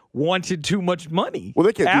Watkins wanted too much money. Well,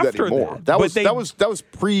 they can't do that anymore. That was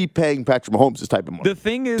pre-paying Patrick Mahomes this type of money. The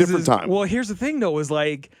thing is, different time. Well, here's the thing though, is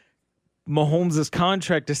like Mahomes'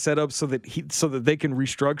 contract is set up so that they can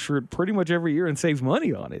restructure it pretty much every year and save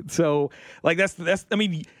money on it. So like that's I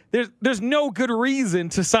mean, there's no good reason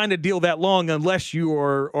to sign a deal that long unless you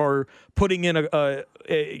are putting in a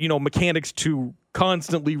mechanics to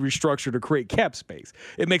constantly restructure to create cap space.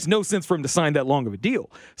 It makes no sense for him to sign that long of a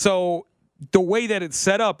deal. So the way that it's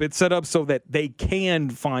set up so that they can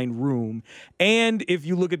find room. And if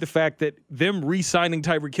you look at the fact that them re-signing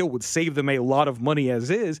Tyreek Hill would save them a lot of money as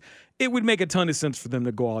is, it would make a ton of sense for them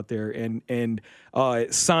to go out there and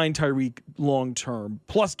sign Tyreek long-term,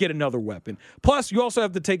 plus get another weapon. Plus, you also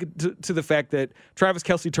have to take it to the fact that Travis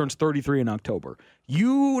Kelce turns 33 in October.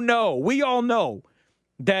 We all know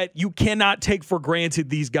that you cannot take for granted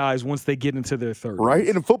these guys once they get into their 30s. Right?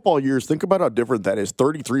 And in football years, think about how different that is.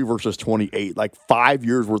 33 versus 28, like 5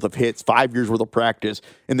 years worth of hits, 5 years worth of practice.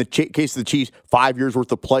 In the case of the Chiefs, 5 years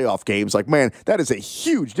worth of playoff games. Like, man, that is a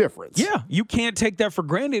huge difference. Yeah, you can't take that for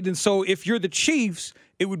granted. And so if you're the Chiefs,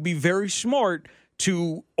 it would be very smart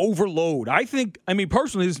to overload.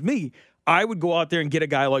 Personally, this is me. I would go out there and get a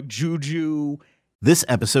guy like Juju. This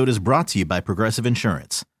episode is brought to you by Progressive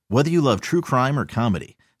Insurance. Whether you love true crime or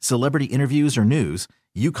comedy, celebrity interviews or news,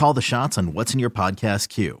 you call the shots on what's in your podcast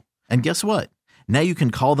queue. And guess what? Now you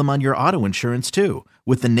can call them on your auto insurance too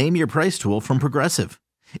with the Name Your Price tool from Progressive.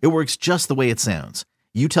 It works just the way it sounds.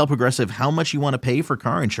 You tell Progressive how much you want to pay for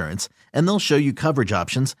car insurance, and they'll show you coverage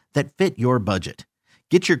options that fit your budget.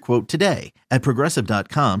 Get your quote today at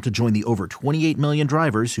Progressive.com to join the over 28 million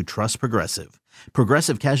drivers who trust Progressive.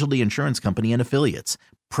 Progressive Casualty Insurance Company and Affiliates.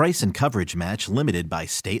 Price and coverage match limited by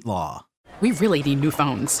state law. We really need new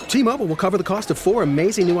phones. T-Mobile will cover the cost of 4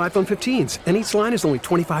 amazing new iPhone 15s, and each line is only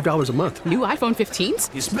 $25 a month. New iPhone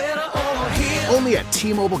 15s? It's better over here. Only at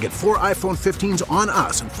T-Mobile, get 4 iPhone 15s on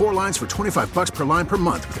us and 4 lines for $25 per line per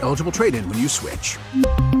month with eligible trade-in when you switch.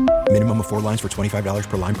 Minimum of 4 lines for $25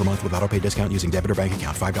 per line per month with autopay discount using debit or bank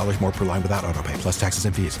account. $5 more per line without autopay, plus taxes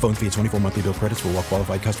and fees. Phone fee at 24 monthly bill credits for well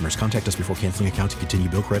qualified customers. Contact us before canceling account to continue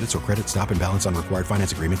bill credits or credit stop and balance on required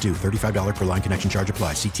finance agreement due. $35 per line connection charge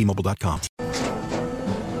applies. See T-Mobile.com.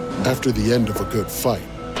 After the end of a good fight,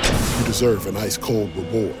 you deserve an ice-cold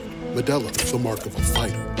reward. Modelo is the mark of a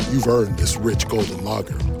fighter. You've earned this rich golden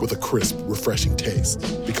lager with a crisp, refreshing taste.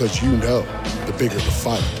 Because you know, the bigger the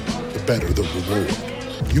fight, the better the reward.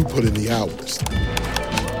 You put in the hours,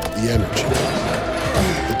 the energy,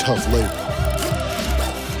 the tough labor.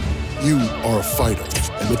 You are a fighter,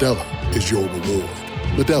 and Modelo is your reward.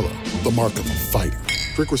 Modelo, the mark of a fighter.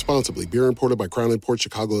 Drink responsibly. Beer imported by Crown Imports,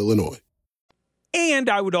 Chicago, Illinois. And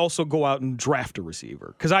I would also go out and draft a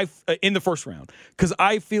receiver in the first round, because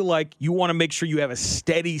I feel like you want to make sure you have a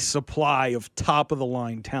steady supply of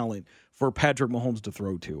top-of-the-line talent for Patrick Mahomes to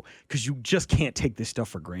throw to, because you just can't take this stuff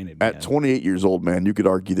for granted, man. At 28 years old, man, you could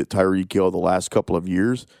argue that Tyreek Hill the last couple of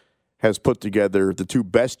years has put together the 2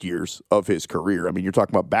 best years of his career. I mean, you're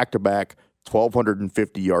talking about back-to-back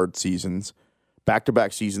 1,250-yard seasons,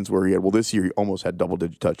 back-to-back seasons where this year he almost had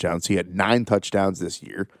double-digit touchdowns. He had 9 touchdowns this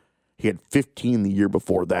year. He had 15 the year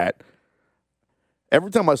before that. Every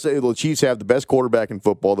time I say the Chiefs have the best quarterback in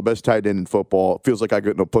football, the best tight end in football, it feels like I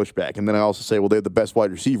get no pushback. And then I also say, well, they have the best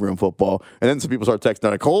wide receiver in football. And then some people start texting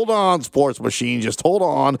like, hold on, sports machine, just hold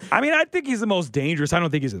on. I mean, I think he's the most dangerous. I don't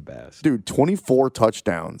think he's the best. Dude, 24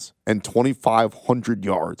 touchdowns and 2,500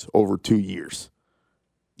 yards over 2 years.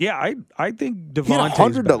 Yeah, I think Devontae. He had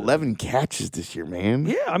 111 catches this year, man.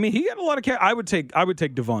 Yeah, I mean, he had a lot of catches. I would take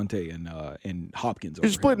Devontae and Hopkins.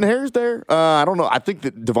 You're splitting hairs there. I don't know. I think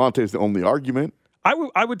that Devontae is the only argument.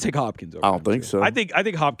 I would take Hopkins over. I don't think so. I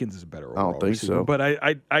think Hopkins is a better overall I don't think receiver, so. But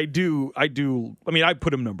I do. I mean, I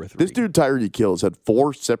put him number 3. This dude Tyreek Hill has had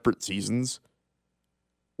 4 separate seasons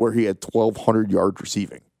where he had 1,200 yards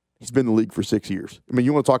receiving. He's been in the league for 6 years. I mean,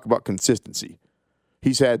 you want to talk about consistency.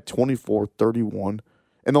 He's had 24, 31.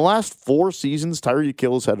 In the last 4 seasons, Tyreek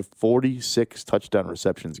Hill has had 46 touchdown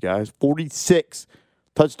receptions, guys. 46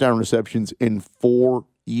 touchdown receptions in 4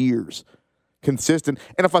 years. Consistent.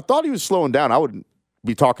 And if I thought he was slowing down, I wouldn't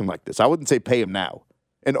be talking like this. I wouldn't say pay him now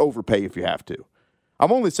and overpay if you have to.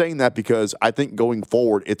 I'm only saying that because I think going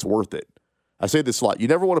forward, it's worth it. I say this a lot. You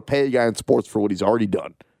never want to pay a guy in sports for what he's already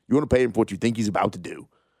done. You want to pay him for what you think he's about to do.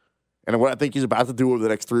 And what I think he's about to do over the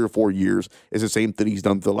next 3 or 4 years is the same thing he's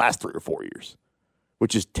done for the last 3 or 4 years,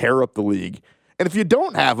 which is tear up the league. And if you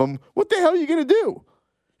don't have him, what the hell are you going to do?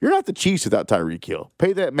 You're not the Chiefs without Tyreek Hill.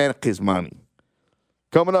 Pay that man his money.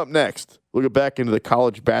 Coming up next, we'll get back into the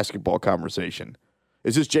college basketball conversation.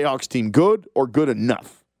 Is this Jayhawks team good or good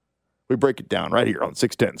enough? We break it down right here on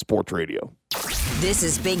 610 Sports Radio. This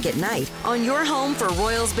is Bink at Night on your home for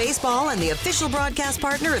Royals baseball and the official broadcast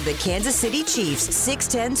partner of the Kansas City Chiefs,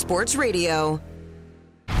 610 Sports Radio.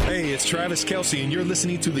 Hey, it's Travis Kelce, and you're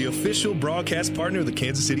listening to the official broadcast partner of the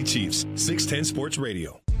Kansas City Chiefs, 610 Sports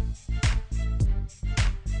Radio.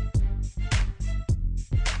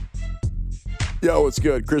 Yo, what's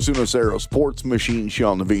good? Chris Unocero, Sports Machine,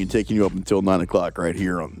 Sean Levine, taking you up until 9 o'clock right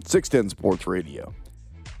here on 610 Sports Radio.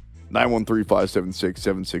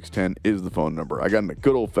 913-576-7610 is the phone number. I got a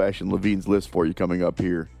good old-fashioned Levine's List for you coming up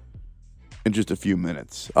here in just a few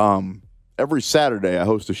minutes. Every Saturday, I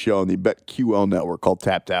host a show on the BetQL network called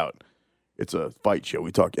Tapped Out. It's a fight show.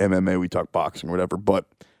 We talk MMA, we talk boxing, or whatever, but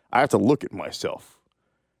I have to look at myself.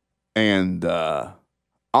 And I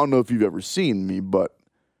don't know if you've ever seen me, but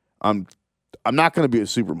I'm not going to be a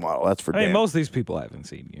supermodel. That's for damn. I mean, most of these people haven't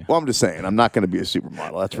seen you. Well, I'm just saying, I'm not going to be a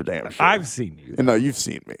supermodel. That's for damn sure. I've seen you. No, you've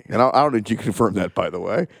seen me. And I don't think you confirm that, by the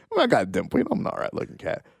way. I mean, I got a dimple. I'm an all right looking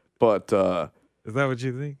cat. But is that what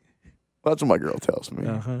you think? Well, that's what my girl tells me.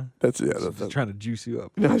 Uh-huh. That's She's trying to juice you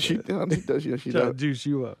up. No, she does. She trying to juice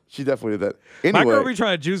you up. She definitely did that. Anyway, my girl be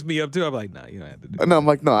trying to juice me up too. I'm like, nah, you don't have to do that. No, I'm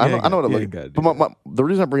like, no, I know what I look. But the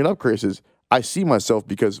reason I bring it up, Chris, is I see myself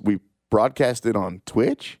because we broadcast it on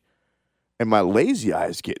Twitch, and my lazy eye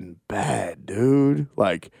is getting bad, dude.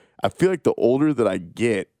 Like, I feel like the older that I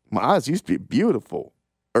get, my eyes used to be beautiful,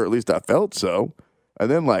 or at least I felt so.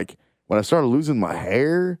 And then, like, when I started losing my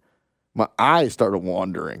hair, my eyes started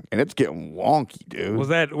wandering, and it's getting wonky, dude. Was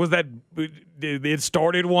that it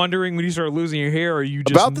started wandering when you started losing your hair, or you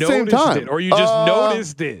just about the same time, it, or you just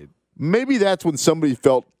noticed it? Maybe that's when somebody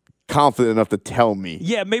felt confident enough to tell me.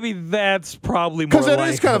 Yeah, maybe that's probably more because it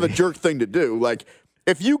likely. is kind of a jerk thing to do. Like,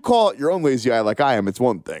 if you call it your own lazy eye like I am, it's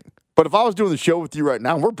one thing. But if I was doing the show with you right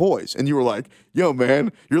now, we're boys, and you were like, yo,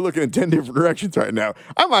 man, you're looking in 10 different directions right now,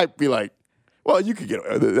 I might be like, Well, you could get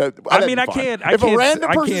away with it. I mean, I can't. If a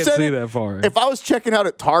random person can't said see it, that far. If I was checking out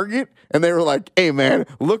at Target and they were like, "Hey, man,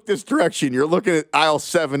 look this direction. You're looking at aisle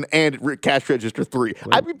 7 and cash register 3,"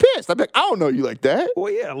 I'd be pissed. I'd be like, "I don't know you like that."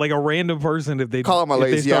 Well, yeah, like a random person, if they call him a if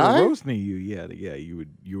lazy they started eye, roasting you,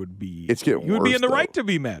 you would be. It's getting you would worse, be in the though. right to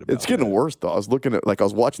be mad about. It's getting worse though. I was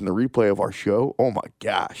watching the replay of our show. Oh my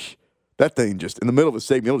gosh, that thing just in the middle of a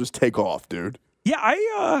segment, it'll just take off, dude.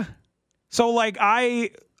 Yeah, so like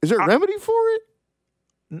is there a remedy for it?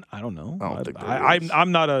 I don't know. I don't think there is.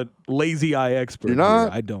 I'm not a lazy eye expert. You're not?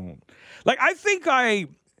 Here. I don't. Like, I think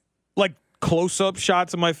close-up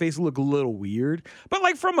shots of my face look a little weird, but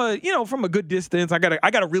like from a good distance, I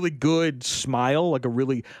got a really good smile, like a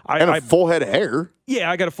really a full head of hair. Yeah,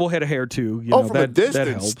 I got a full head of hair too. From a distance, that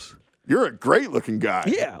helps. You're a great looking guy.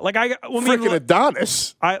 Yeah, like freaking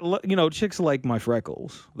Adonis. Chicks like my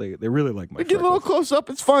freckles. They really like my. You get a little close up,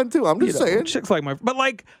 it's fun too. I'm just saying. Chicks like my, but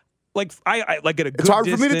like I like at a good. It's hard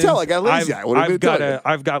distance, for me to tell. I got lazy eye.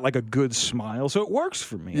 I've got like a good smile, so it works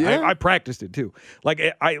for me. Yeah. I practiced it too. Like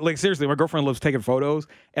seriously, my girlfriend loves taking photos,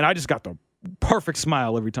 and I just got the perfect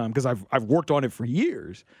smile every time because I've worked on it for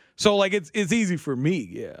years. So like it's easy for me.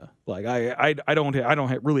 Yeah, like I don't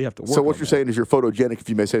really have to work. So what you're saying is you're photogenic, if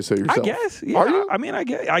you may say so yourself. I guess. Yeah. Are you? I mean,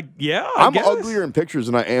 I'm uglier in pictures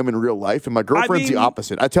than I am in real life, and my girlfriend's the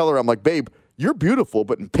opposite. I tell her, I'm like, babe, you're beautiful,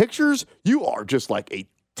 but in pictures, you are just like a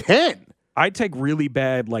 10. I take really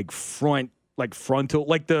bad frontal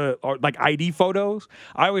ID photos.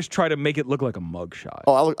 I always try to make it look like a mugshot.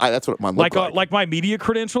 Oh, that's what mine looks like. Like my media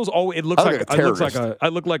credentials. Oh, it looks like a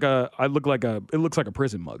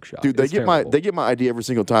prison mugshot. Dude, they get my ID every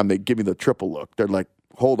single time. They give me the triple look. They're like,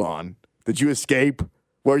 hold on, did you escape?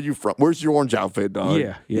 Where are you from? Where's your orange outfit, dog?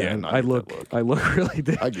 Yeah. I look really.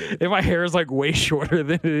 I get it. And my hair is like way shorter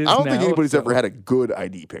than it is. I don't think anybody's ever had a good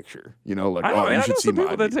ID picture. You know, like you should see my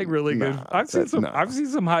people ID. that take really good. I've seen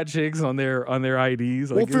some hot chicks on their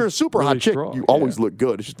IDs. Like, well, if you're a super really hot chick, strong. you always look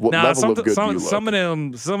good. It's just what level of good do you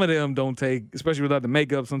look. Some of them don't take, especially without the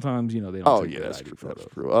makeup. Sometimes they don't take good ID photos.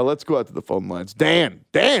 That's true. Let's go out to the phone lines. Dan,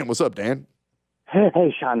 what's up, Dan?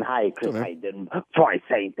 Hey, Sean. Hi, Chris. How you doing? Before I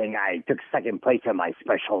say anything, I took second place in my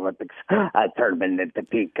Special Olympics tournament at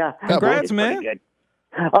Topeka. Congrats, man. Good.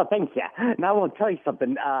 Oh, thanks, yeah. Now, I want to tell you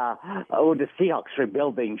something. The Seahawks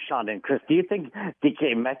rebuilding, Sean and Chris. Do you think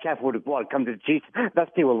DK Metcalf would want to come to the Chiefs?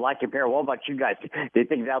 Best people like him here. What about you guys? Do you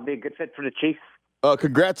think that would be a good fit for the Chiefs?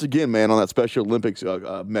 Congrats again, man, on that Special Olympics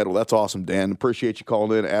medal. That's awesome, Dan. Appreciate you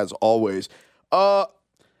calling in, as always. I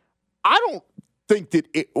don't think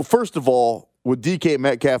that first of all, would DK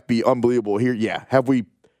Metcalf be unbelievable here? Yeah. Have we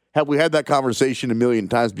had that conversation a million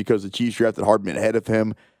times because the Chiefs drafted Hardman ahead of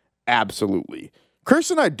him? Absolutely.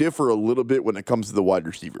 Chris and I differ a little bit when it comes to the wide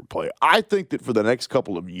receiver play. I think that for the next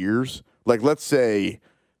couple of years, like let's say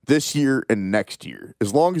this year and next year,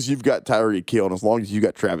 as long as you've got Tyreek Hill and as long as you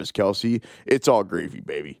got Travis Kelce, it's all gravy,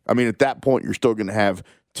 baby. I mean, at that point, you're still going to have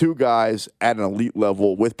two guys at an elite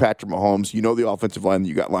level with Patrick Mahomes. You know the offensive line that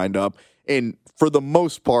you got lined up. And for the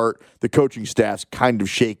most part, the coaching staff's kind of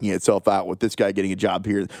shaking itself out with this guy getting a job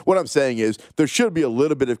here. What I'm saying is there should be a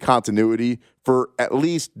little bit of continuity for at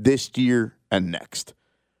least this year and next.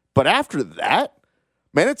 But after that,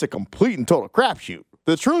 man, it's a complete and total crapshoot.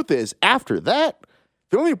 The truth is, after that,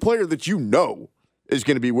 the only player that you know is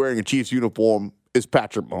going to be wearing a Chiefs uniform is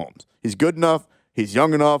Patrick Mahomes. He's good enough. He's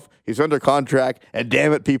young enough. He's under contract. And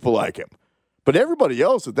damn it, people like him. But everybody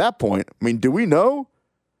else at that point, I mean, do we know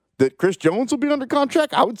that Chris Jones will be under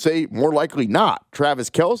contract? I would say more likely not.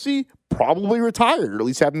 Travis Kelce, probably retired, or at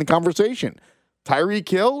least having the conversation. Tyreek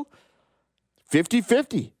Hill,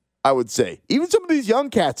 50-50, I would say. Even some of these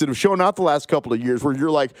young cats that have shown out the last couple of years where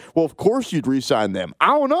you're like, well, of course you'd re-sign them. I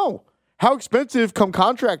don't know. How expensive come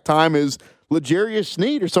contract time is L'Jarius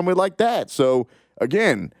Sneed or somebody like that? So,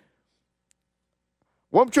 again,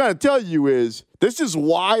 what I'm trying to tell you is this is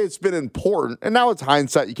why it's been important, and now it's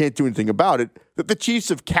hindsight, you can't do anything about it, that the Chiefs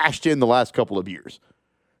have cashed in the last couple of years.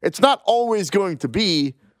 It's not always going to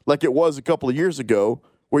be like it was a couple of years ago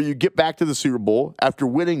where you get back to the Super Bowl after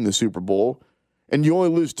winning the Super Bowl and you only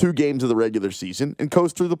lose 2 games of the regular season and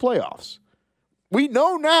coast through the playoffs. We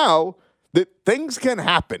know now that things can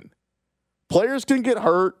happen. Players can get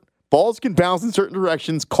hurt. Balls can bounce in certain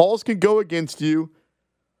directions. Calls can go against you.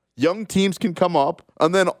 Young teams can come up.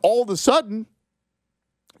 And then all of a sudden,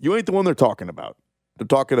 you ain't the one they're talking about. They're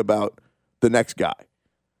talking about the next guy.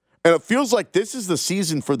 And it feels like this is the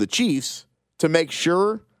season for the Chiefs to make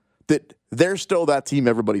sure that they're still that team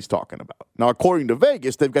everybody's talking about. Now, according to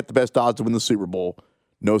Vegas, they've got the best odds to win the Super Bowl.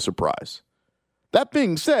 No surprise. That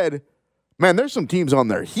being said, man, there's some teams on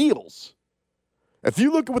their heels. If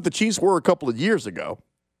you look at what the Chiefs were a couple of years ago,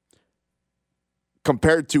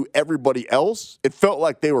 compared to everybody else, it felt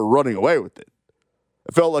like they were running away with it.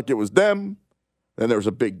 It felt like it was them, then there was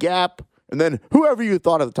a big gap, and then whoever you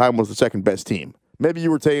thought at the time was the second best team. Maybe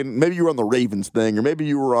you were on the Ravens thing, or maybe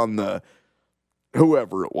you were on the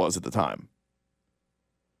whoever it was at the time.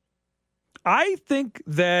 I think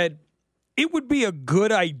that it would be a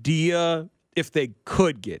good idea if they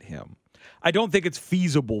could get him. I don't think it's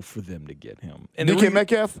feasible for them to get him. And DK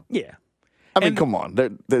Metcalf? Yeah. I mean, come on.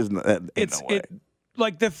 There's no way.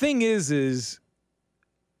 Like, the thing is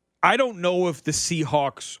I don't know if the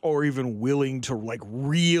Seahawks are even willing to, like,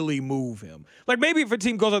 really move him. Like, maybe if a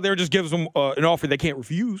team goes out there and just gives them an offer they can't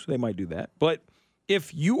refuse, they might do that. But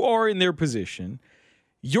if you are in their position,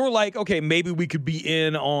 you're like, okay, maybe we could be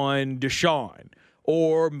in on Deshaun,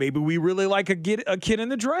 or maybe we really like a kid in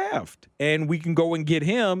the draft, and we can go and get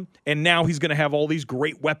him, and now he's going to have all these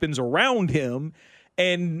great weapons around him,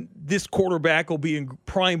 and this quarterback will be in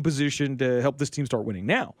prime position to help this team start winning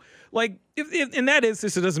now. Like, if in that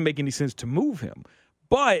instance, it doesn't make any sense to move him.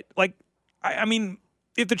 But, like, I mean,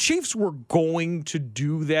 if the Chiefs were going to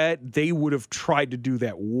do that, they would have tried to do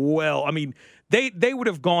that well. I mean, they would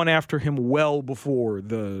have gone after him well before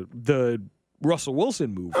the Russell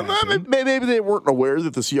Wilson move. Maybe they weren't aware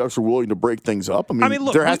that the Seahawks were willing to break things up. I mean,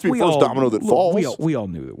 look, there has to be first domino that falls. We all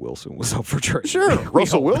knew that Wilson was up for trade. Sure,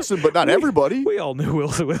 Russell Wilson, but not everybody. We all knew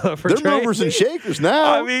Wilson was up for trade. They're movers and shakers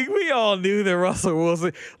now. I mean, we all knew that Russell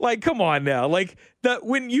Wilson. Like, come on now. Like,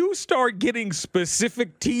 when you start getting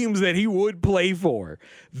specific teams that he would play for,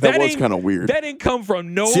 that was kind of weird. That didn't come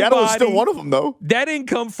from nobody. Seattle is still one of them, though. That didn't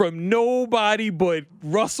come from nobody but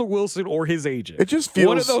Russell Wilson or his agent. It just feels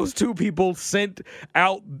one of those two people sent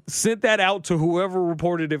that out to whoever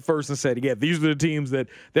reported it first and said, "Yeah, these are the teams that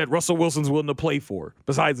Russell Wilson's willing to play for."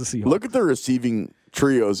 Besides the Seahawks, look at the receiving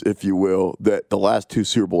trios, if you will, that the last two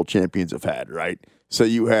Super Bowl champions have had. Right, so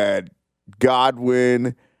you had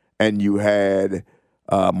Godwin, and you had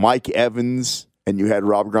Mike Evans, and you had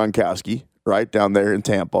Rob Gronkowski, right, down there in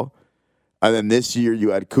Tampa. And then this year you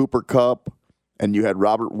had Cooper Kupp, and you had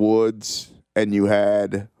Robert Woods, and you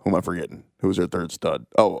had, who am I forgetting? Who was their third stud?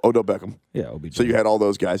 Oh, Odell Beckham. Yeah, OBJ. So you had all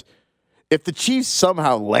those guys. If the Chiefs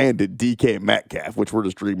somehow landed DK Metcalf, which we're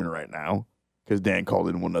just dreaming right now, because Dan called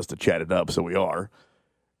in and wanted us to chat it up, so we are,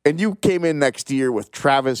 and you came in next year with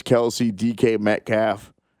Travis Kelce, DK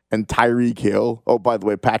Metcalf, and Tyreek Hill. Oh, by the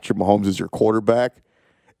way, Patrick Mahomes is your quarterback.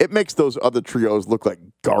 It makes those other trios look like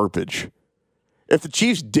garbage. If the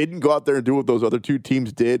Chiefs didn't go out there and do what those other two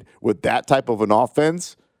teams did with that type of an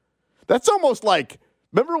offense, that's almost like,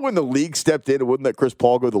 remember when the league stepped in and wouldn't let Chris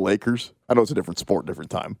Paul go to the Lakers? I know it's a different sport, different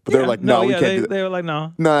time. But they're like, no, we can't do that. They were like,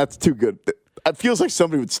 no. No, that's too good. It feels like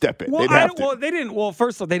somebody would step in. Well, They'd have to. Well, they didn't. Well,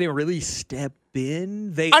 first of all, they didn't really step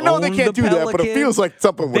in. I know they can't do that, but it feels like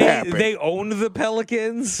something would happen. They owned the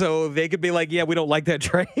Pelicans, so they could be like, yeah, we don't like that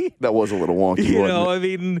trade. That was a little wonky, you wasn't know, it? I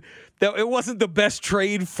mean, it wasn't the best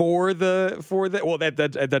trade for the. Well, at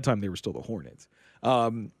that time, they were still the Hornets.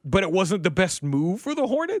 But it wasn't the best move for the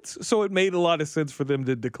Hornets, so it made a lot of sense for them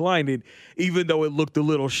to decline it, even though it looked a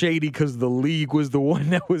little shady because the league was the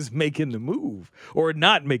one that was making the move or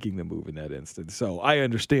not making the move in that instance. So I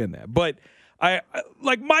understand that. But I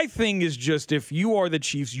like, my thing is just, if you are the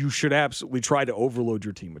Chiefs, you should absolutely try to overload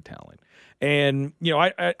your team with talent. And, you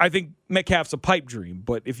know, I think Metcalf's a pipe dream,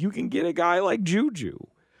 but if you can get a guy like Juju,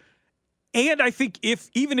 and I think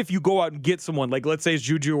even if you go out and get someone, like, let's say it's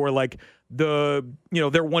Juju, or like they're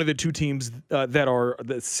one of the two teams that are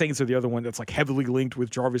the Saints, or the other one that's like heavily linked with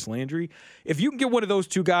Jarvis Landry. If you can get one of those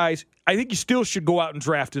two guys, I think you still should go out and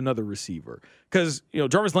draft another receiver, because, you know,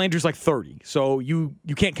 Jarvis Landry's like 30, so you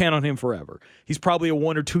can't count on him forever. He's probably a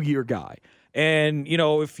 1 or 2 year guy. And, you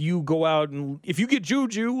know, if you go out and if you get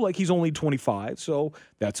Juju, like, he's only 25, so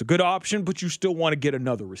that's a good option, but you still want to get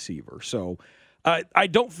another receiver. So I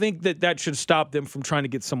don't think that should stop them from trying to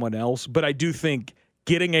get someone else, but I do think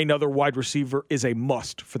getting another wide receiver is a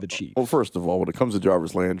must for the Chiefs. Well, first of all, when it comes to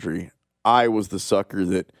Jarvis Landry, I was the sucker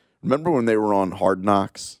that, remember when they were on Hard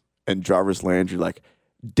Knocks and Jarvis Landry, like,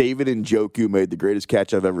 David Njoku made the greatest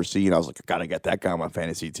catch I've ever seen. I was like, I got to get that guy on my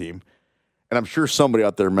fantasy team. And I'm sure somebody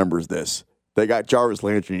out there remembers this. They got Jarvis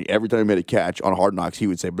Landry. Every time he made a catch on Hard Knocks, he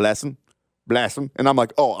would say, bless him. Bless him. And I'm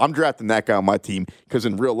like, oh, I'm drafting that guy on my team, because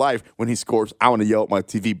in real life, when he scores, I want to yell at my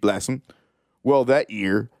TV, bless him. Well, that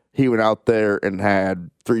year, he went out there and had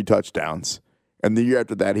 3 touchdowns. And the year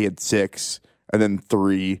after that, he had 6, and then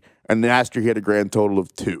 3. And last year, he had a grand total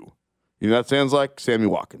of 2. You know what that sounds like? Sammy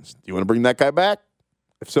Watkins. Do you want to bring that guy back?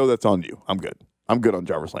 If so, that's on you. I'm good. I'm good on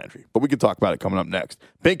Jarvis Landry. But we can talk about it coming up next.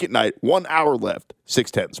 Bink at Night, 1 hour left,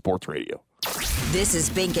 610 Sports Radio. This is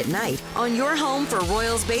Bink at Night on your home for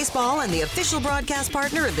Royals baseball and the official broadcast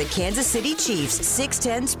partner of the Kansas City Chiefs,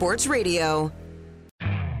 610 Sports Radio.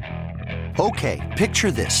 Okay,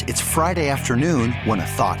 picture this. It's Friday afternoon when a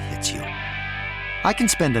thought hits you. I can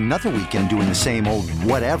spend another weekend doing the same old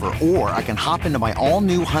whatever, or I can hop into my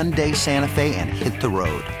all-new Hyundai Santa Fe and hit the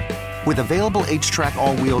road. With available H-Track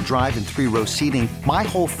all-wheel drive and 3-row seating, my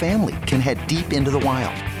whole family can head deep into the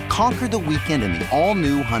wild. Conquer the weekend in the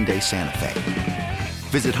all-new Hyundai Santa Fe.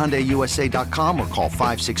 Visit HyundaiUSA.com or call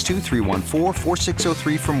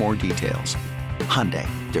 562-314-4603 for more details. Hyundai,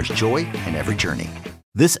 there's joy in every journey.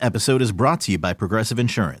 This episode is brought to you by Progressive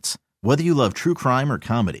Insurance. Whether you love true crime or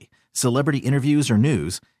comedy, celebrity interviews or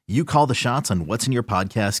news, you call the shots on what's in your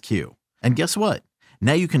podcast queue. And guess what?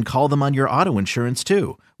 Now you can call them on your auto insurance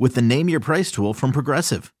too with the Name Your Price tool from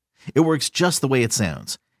Progressive. It works just the way it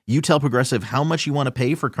sounds. You tell Progressive how much you want to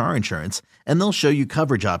pay for car insurance, and they'll show you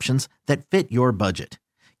coverage options that fit your budget.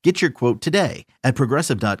 Get your quote today at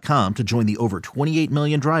Progressive.com to join the over 28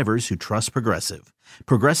 million drivers who trust Progressive.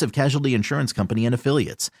 Progressive Casualty Insurance Company and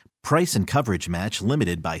Affiliates. Price and coverage match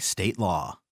limited by state law.